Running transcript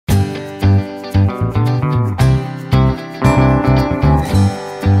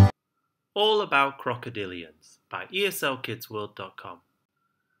All About Crocodilians by ESLKidsWorld.com.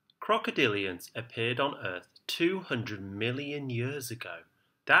 Crocodilians appeared on Earth 200 million years ago.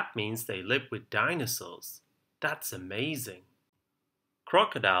 That means they lived with dinosaurs. That's amazing.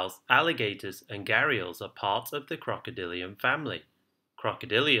 Crocodiles, alligators, and gharials are part of the crocodilian family.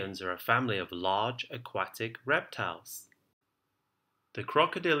 Crocodilians are a family of large aquatic reptiles. The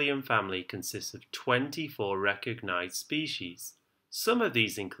crocodilian family consists of 24 recognized species. Some of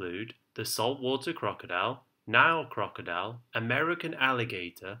these include the saltwater crocodile, Nile crocodile, American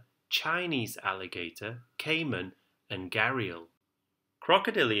alligator, Chinese alligator, caiman, and gharial.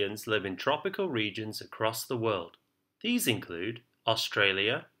 Crocodilians live in tropical regions across the world. These include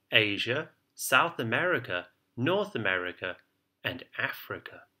Australia, Asia, South America, North America, and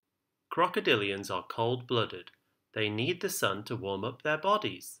Africa. Crocodilians are cold-blooded. They need the sun to warm up their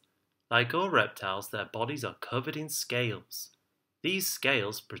bodies. Like all reptiles, their bodies are covered in scales. These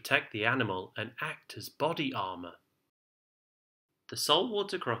scales protect the animal and act as body armor. The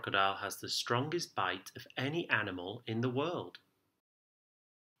saltwater crocodile has the strongest bite of any animal in the world.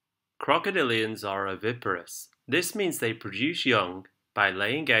 Crocodilians are oviparous. This means they produce young by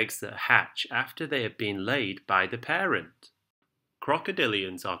laying eggs that hatch after they have been laid by the parent.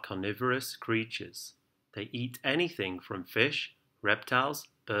 Crocodilians are carnivorous creatures. They eat anything from fish, reptiles,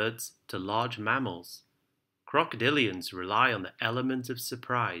 birds, to large mammals. Crocodilians rely on the element of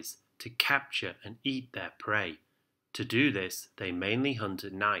surprise to capture and eat their prey. To do this, they mainly hunt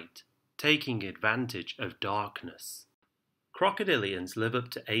at night, taking advantage of darkness. Crocodilians live up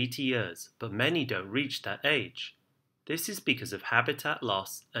to 80 years, but many don't reach that age. This is because of habitat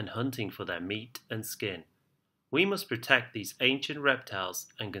loss and hunting for their meat and skin. We must protect these ancient reptiles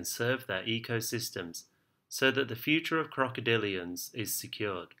and conserve their ecosystems so that the future of crocodilians is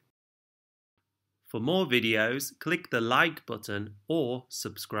secured. For more videos, click the like button or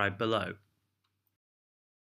subscribe below.